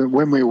found is that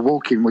when we were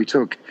walking, we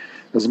took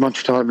as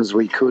much time as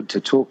we could to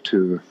talk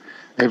to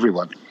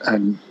everyone,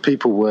 and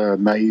people were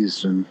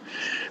amazed, and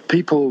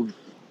people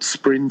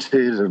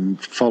sprinted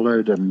and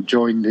followed and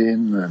joined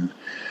in, and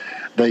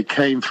they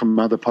came from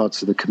other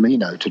parts of the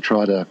Camino to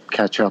try to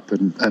catch up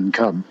and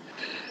come.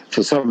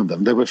 For some of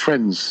them, there were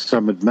friends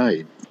some had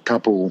made. A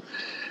couple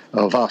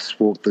of us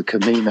walked the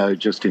Camino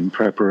just in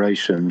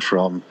preparation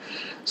from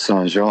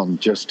Saint-Jean,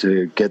 just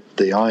to get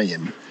the eye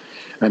in.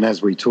 And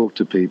as we talked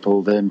to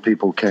people, then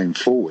people came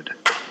forward.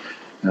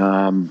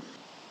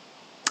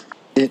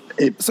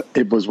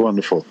 It was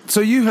wonderful.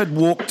 So you had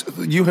walked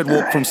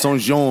from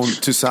Saint-Jean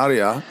to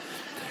Sarria,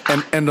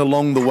 and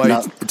along the way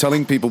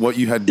telling people what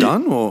you had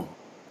done, or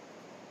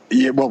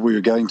what we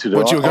were going to do.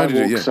 What you were going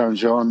to do? Yeah.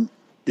 Saint-Jean.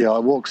 Yeah, I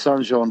walked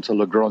Saint-Jean to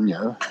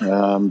Logroño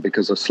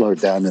because I slowed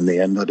down in the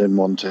end. I didn't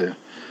want to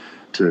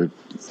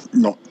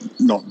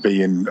not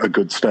be in a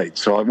good state.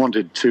 So I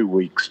wanted 2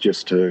 weeks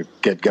just to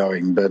get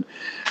going. But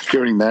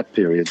during that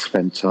period,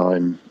 spent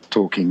time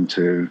talking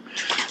to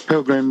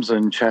pilgrims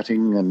and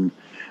chatting and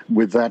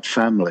with that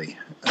family.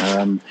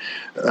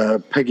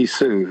 Peggy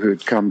Sue,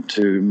 who'd come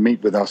to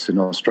meet with us in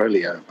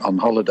Australia on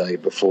holiday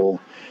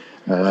before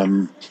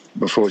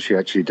she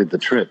actually did the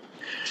trip,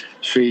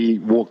 she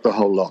walked the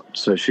whole lot.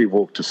 So she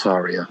walked to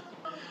Sarria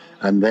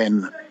and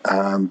then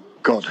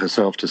got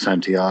herself to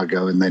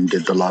Santiago and then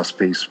did the last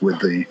piece with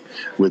the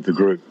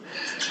group.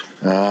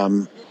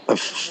 A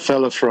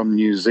fella from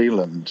New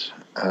Zealand,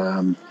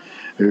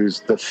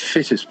 who's the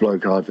fittest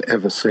bloke I've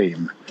ever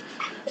seen,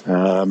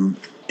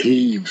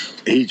 he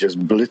just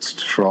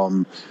blitzed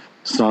from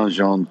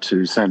Saint-Jean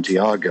to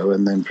Santiago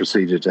and then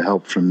proceeded to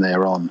help from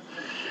there on.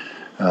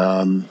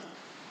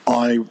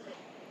 I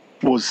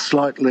was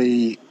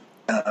slightly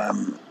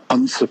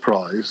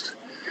unsurprised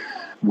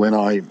when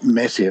I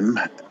met him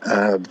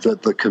that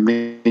the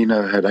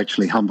Camino had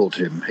actually humbled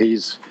him.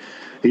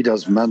 He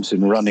does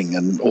mountain running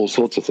and all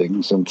sorts of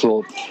things, and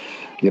thought,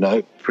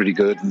 pretty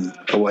good, and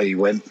away he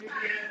went.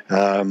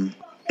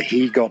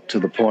 He got to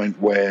the point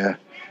where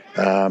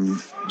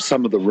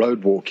some of the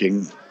road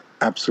walking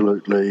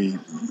absolutely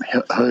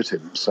hurt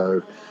him,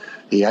 so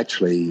he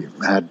actually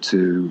had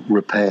to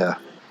repair.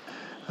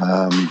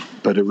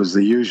 But it was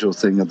the usual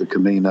thing of the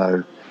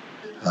Camino,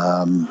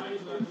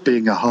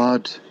 being a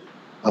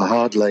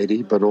hard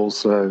lady, but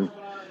also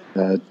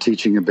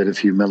teaching a bit of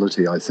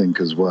humility, I think,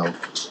 as well.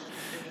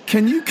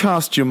 Can you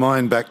cast your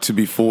mind back to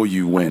before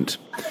you went,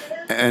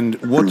 and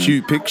what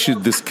you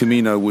pictured this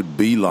Camino would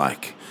be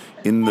like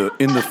in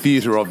the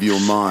theatre of your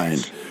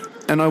mind?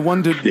 And I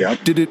wondered,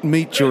 Did it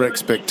meet your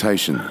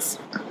expectations?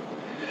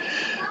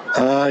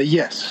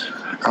 Yes.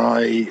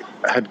 I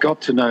had got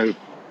to know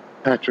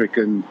Patrick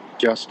and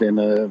Justin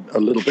a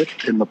little bit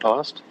in the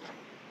past.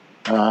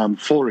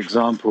 For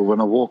example, when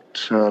I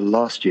walked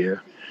last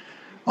year,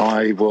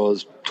 I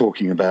was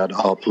talking about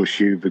I'll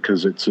Push You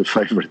because it's a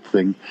favourite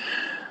thing,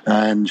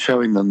 and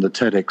showing them the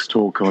TEDx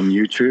talk on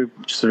YouTube,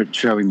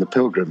 showing the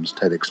pilgrims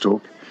TEDx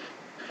talk.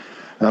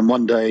 And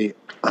one day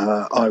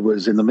I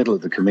was in the middle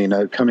of the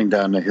Camino, coming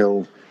down a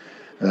hill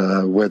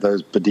where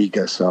those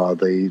bodegas are,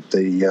 the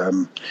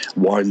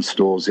wine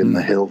stores in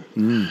the hill.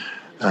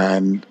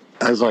 And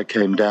as I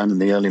came down in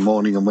the early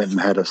morning and went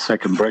and had a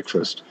second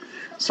breakfast,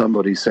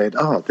 somebody said,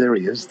 there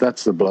he is.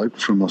 That's the bloke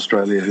from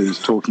Australia who's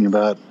talking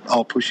about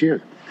I'll Push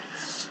You.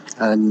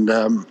 And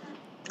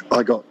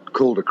I got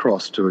called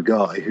across to a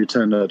guy who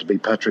turned out to be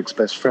Patrick's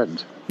best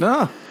friend.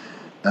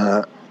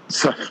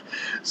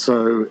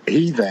 So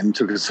he then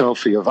took a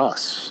selfie of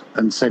us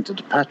and sent it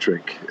to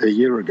Patrick a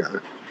year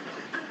ago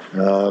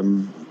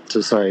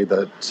to say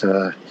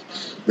that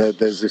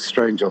there's this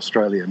strange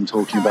Australian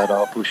talking about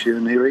I'll Push You,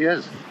 and here he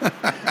is.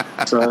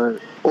 So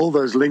all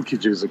those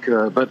linkages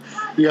occur. But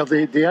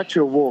the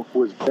actual walk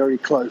was very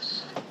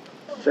close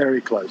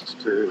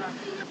to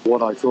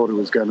what I thought it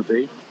was going to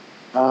be.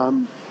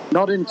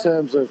 Not in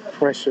terms of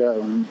pressure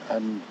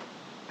and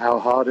how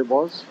hard it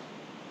was.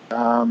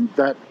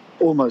 That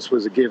almost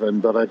was a given,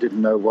 but I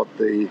didn't know what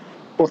the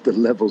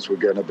levels were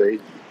going to be.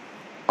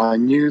 I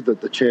knew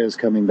that the chairs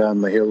coming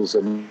down the hills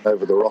and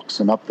over the rocks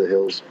and up the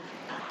hills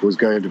was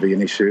going to be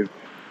an issue.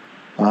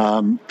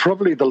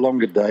 Probably the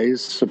longer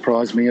days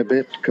surprised me a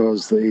bit,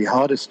 because the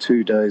hardest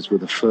 2 days were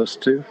the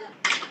first two,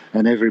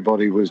 and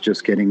everybody was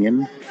just getting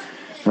in.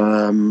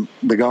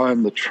 The guy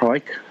on the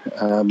trike,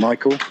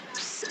 Michael,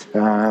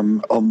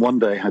 on one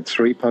day had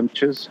 3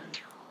 punctures.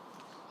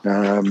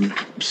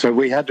 So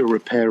we had to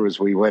repair as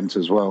we went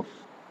as well.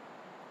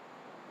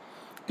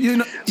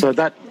 So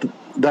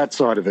that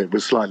side of it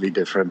was slightly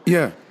different.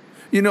 Yeah.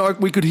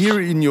 We could hear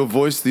it in your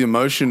voice, the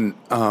emotion,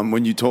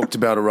 when you talked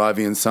about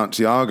arriving in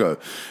Santiago.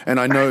 And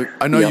I know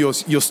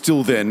Yep. you're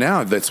still there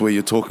now. That's where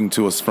you're talking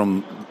to us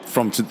from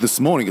this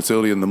morning. It's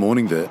early in the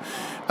morning there.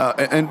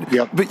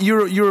 Yep. But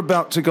you're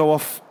about to go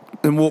off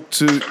and walk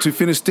to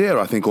Finisterre,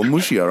 I think, or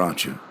Murcia,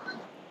 aren't you?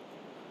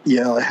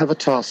 Yeah, I have a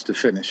task to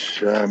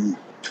finish.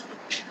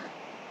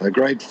 A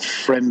great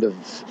friend of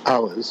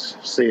ours,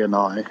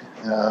 CNI,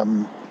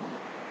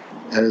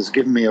 has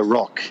given me a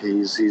rock.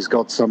 He's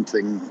got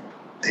something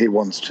he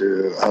wants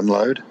to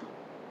unload.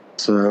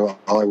 So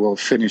I will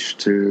finish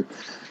to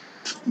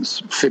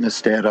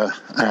Finisterre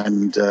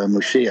and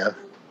Murcia,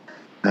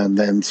 and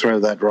then throw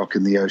that rock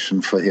in the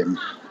ocean for him.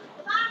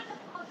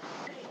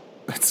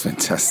 That's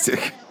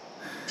fantastic.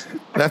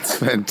 That's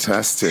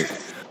fantastic.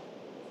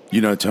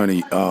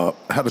 Tony,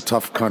 had a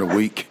tough kind of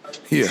week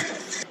here.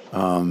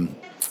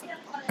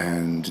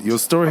 And your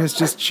story has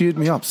just cheered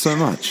me up so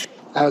much.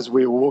 As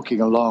we were walking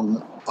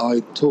along,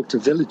 I talked to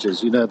villagers,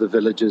 the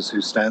villagers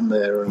who stand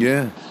there. And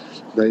Yeah.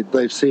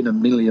 they've seen a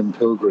million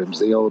pilgrims,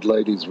 the old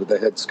ladies with their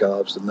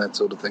headscarves and that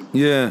sort of thing.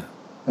 Yeah.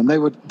 And they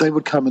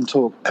would come and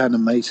talk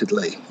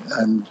animatedly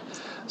and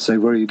say,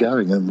 "Where are you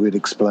going?" And we'd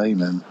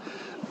explain, and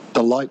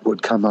the light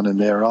would come on in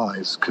their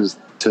eyes, because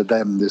to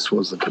them this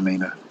was the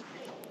Camino.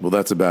 Well,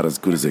 that's about as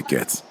good as it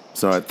gets.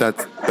 So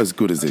that's as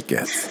good as it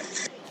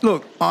gets.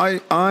 Look,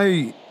 I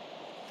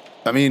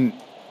mean,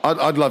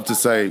 I'd love to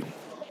say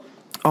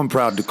I'm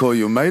proud to call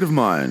you a mate of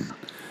mine.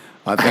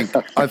 I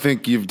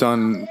think you've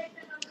done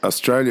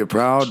Australia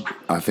proud.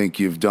 I think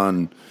you've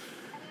done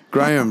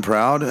Graham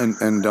proud,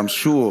 and I'm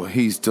sure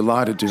he's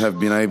delighted to have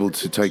been able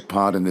to take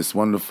part in this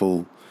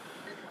wonderful,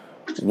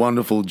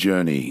 wonderful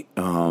journey.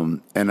 We've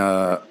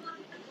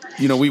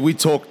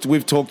talked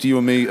to you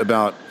and me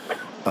about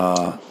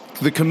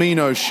the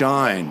Camino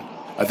Shine.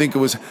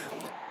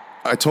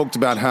 I talked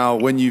about how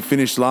when you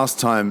finished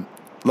last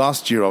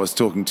year I was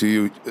talking to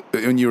you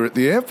when you were at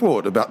the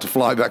airport about to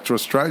fly back to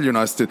Australia, and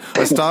I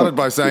started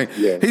by saying,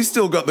 Yeah. He's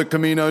still got the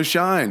Camino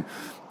Shine.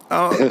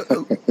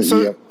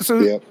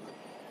 Yep.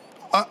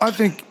 I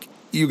think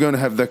you're going to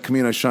have that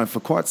Camino Shine for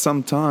quite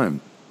some time.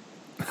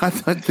 I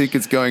don't think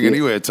it's going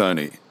anywhere,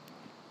 Tony.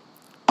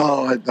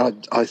 Oh,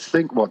 I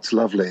think what's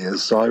lovely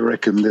is I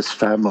reckon this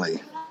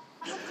family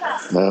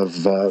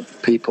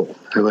of people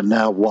who are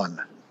now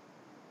one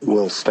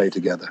will stay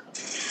together.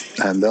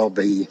 And there'll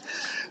be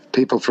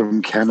people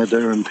from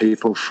Canada and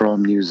people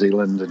from New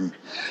Zealand and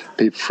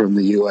people from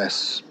the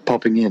US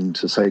popping in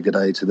to say good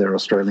day to their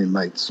Australian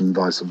mates and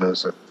vice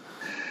versa.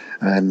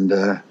 And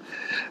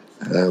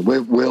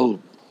we'll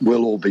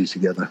all be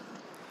together.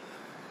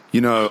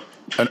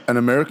 An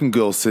American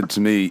girl said to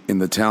me in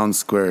the town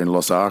square in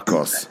Los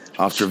Arcos,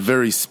 after a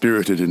very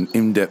spirited and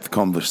in-depth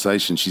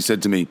conversation, she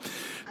said to me,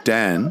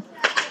 "Dan,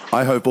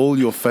 I hope all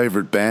your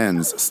favorite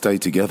bands stay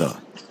together."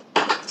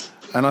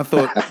 And I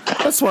thought,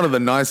 that's one of the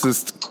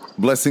nicest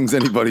blessings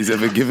anybody's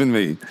ever given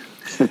me.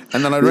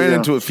 And then I ran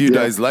into a few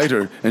days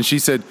later, and she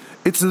said,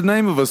 "It's the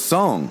name of a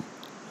song."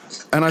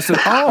 And I said,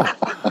 "Oh."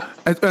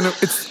 And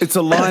it's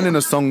a line in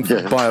a song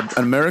by an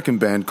American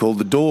band called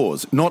The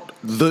Doors. Not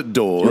The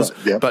Doors,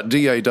 but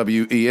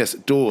Dawes,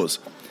 Doors.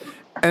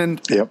 And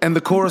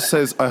the chorus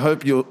says, I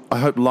hope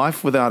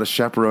life without a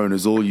chaperone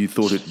is all you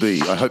thought it'd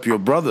be. I hope your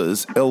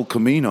brothers, El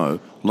Camino,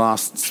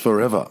 lasts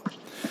forever.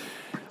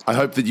 I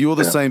hope that you're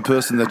the same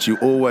person that you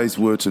always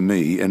were to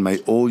me, and may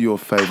all your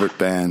favourite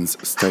bands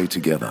stay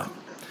together.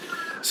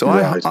 So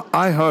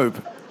I hope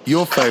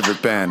your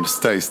favourite band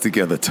stays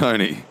together,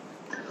 Tony.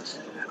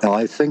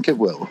 I think it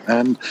will.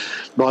 And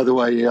by the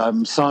way,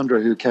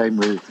 Sandra, who came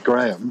with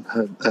Graham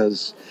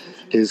as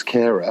his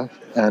carer,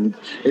 and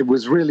it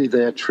was really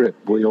their trip.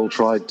 We all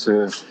tried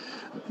to...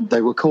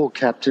 They were called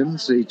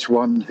captains, each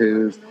one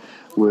who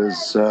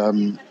was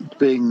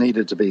being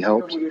needed to be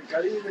helped.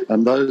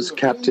 And those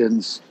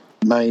captains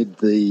made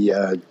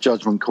the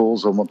judgment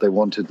calls on what they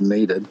wanted and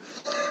needed.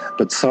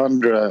 But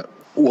Sandra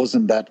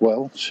wasn't that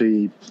well.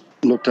 She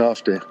looked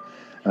after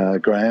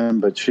Graham,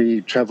 but she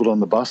travelled on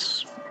the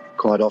bus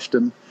quite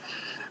often,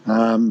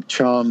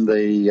 charmed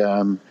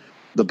the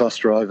bus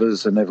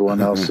drivers and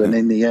everyone else. And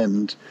in the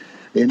end,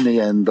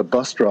 the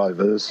bus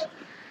drivers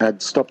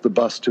had stopped the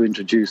bus to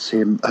introduce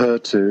her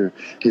to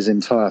his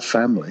entire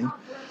family,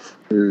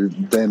 who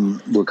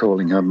then were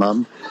calling her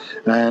mum.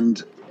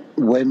 And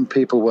when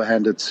people were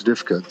handed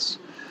certificates,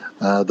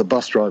 the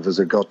bus drivers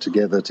had got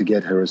together to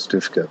get her a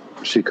certificate.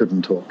 She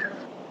couldn't talk.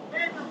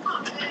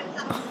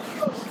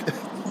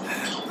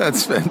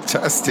 That's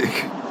fantastic.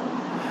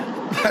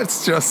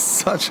 That's just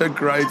such a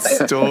great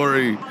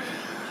story.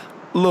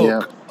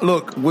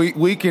 Look,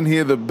 we can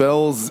hear the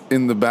bells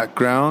in the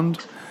background.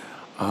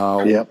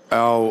 Our, you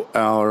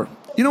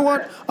know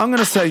what? I'm going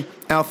to say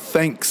our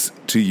thanks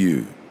to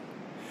you,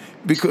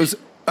 because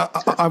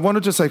I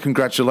wanted to say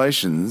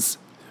congratulations,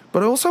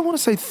 but I also want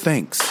to say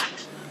thanks,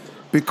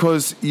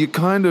 because you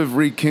kind of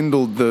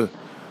rekindled the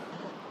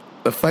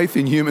faith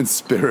in human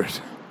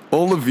spirit.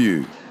 All of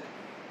you.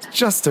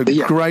 Just a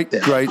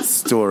great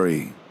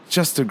story.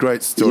 Just a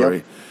great story.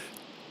 Yep.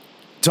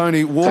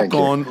 Tony, walk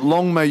on.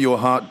 Long may your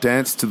heart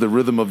dance to the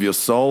rhythm of your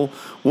soul.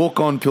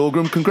 Walk on,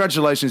 Pilgrim.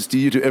 Congratulations to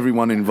you, to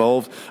everyone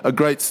involved. A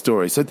great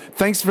story. So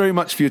thanks very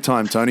much for your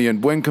time, Tony, and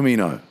buen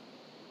camino.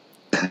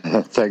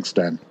 Thanks,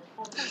 Dan.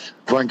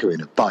 Buen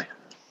camino. Bye.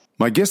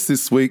 My guest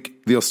this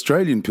week, the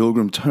Australian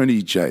pilgrim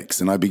Tony Jakes,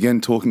 and I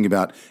began talking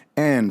about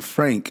Anne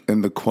Frank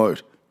and the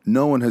quote,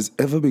 "No one has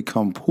ever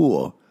become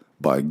poor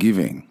by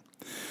giving."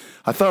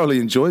 I thoroughly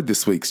enjoyed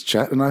this week's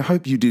chat, and I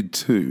hope you did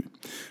too.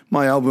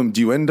 My album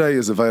Duende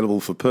is available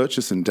for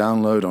purchase and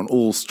download on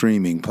all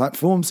streaming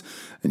platforms,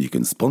 and you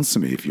can sponsor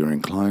me if you're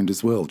inclined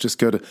as well. Just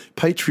go to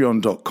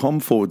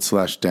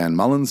patreon.com/Dan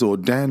Mullins or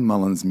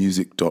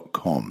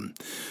danmullinsmusic.com.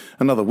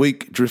 Another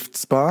week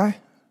drifts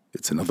by.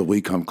 It's another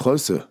week I'm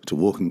closer to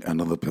walking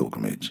another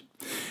pilgrimage.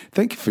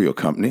 Thank you for your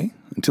company.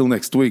 Until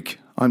next week,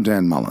 I'm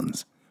Dan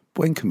Mullins.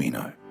 Buen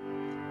camino.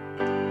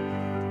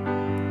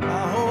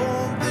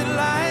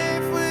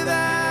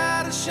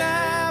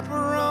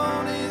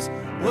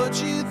 What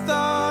you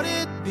thought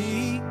it'd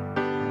be.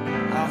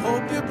 I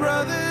hope your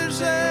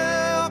brother's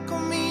El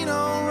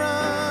Camino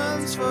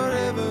runs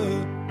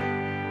forever.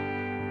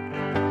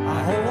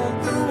 I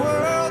hope the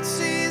world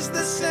sees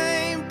the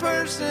same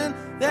person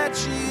that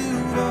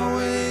you've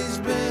always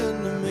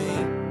been to me.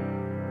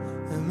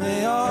 And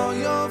may all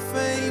your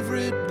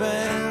favorite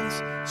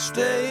bands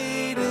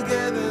stay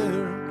together.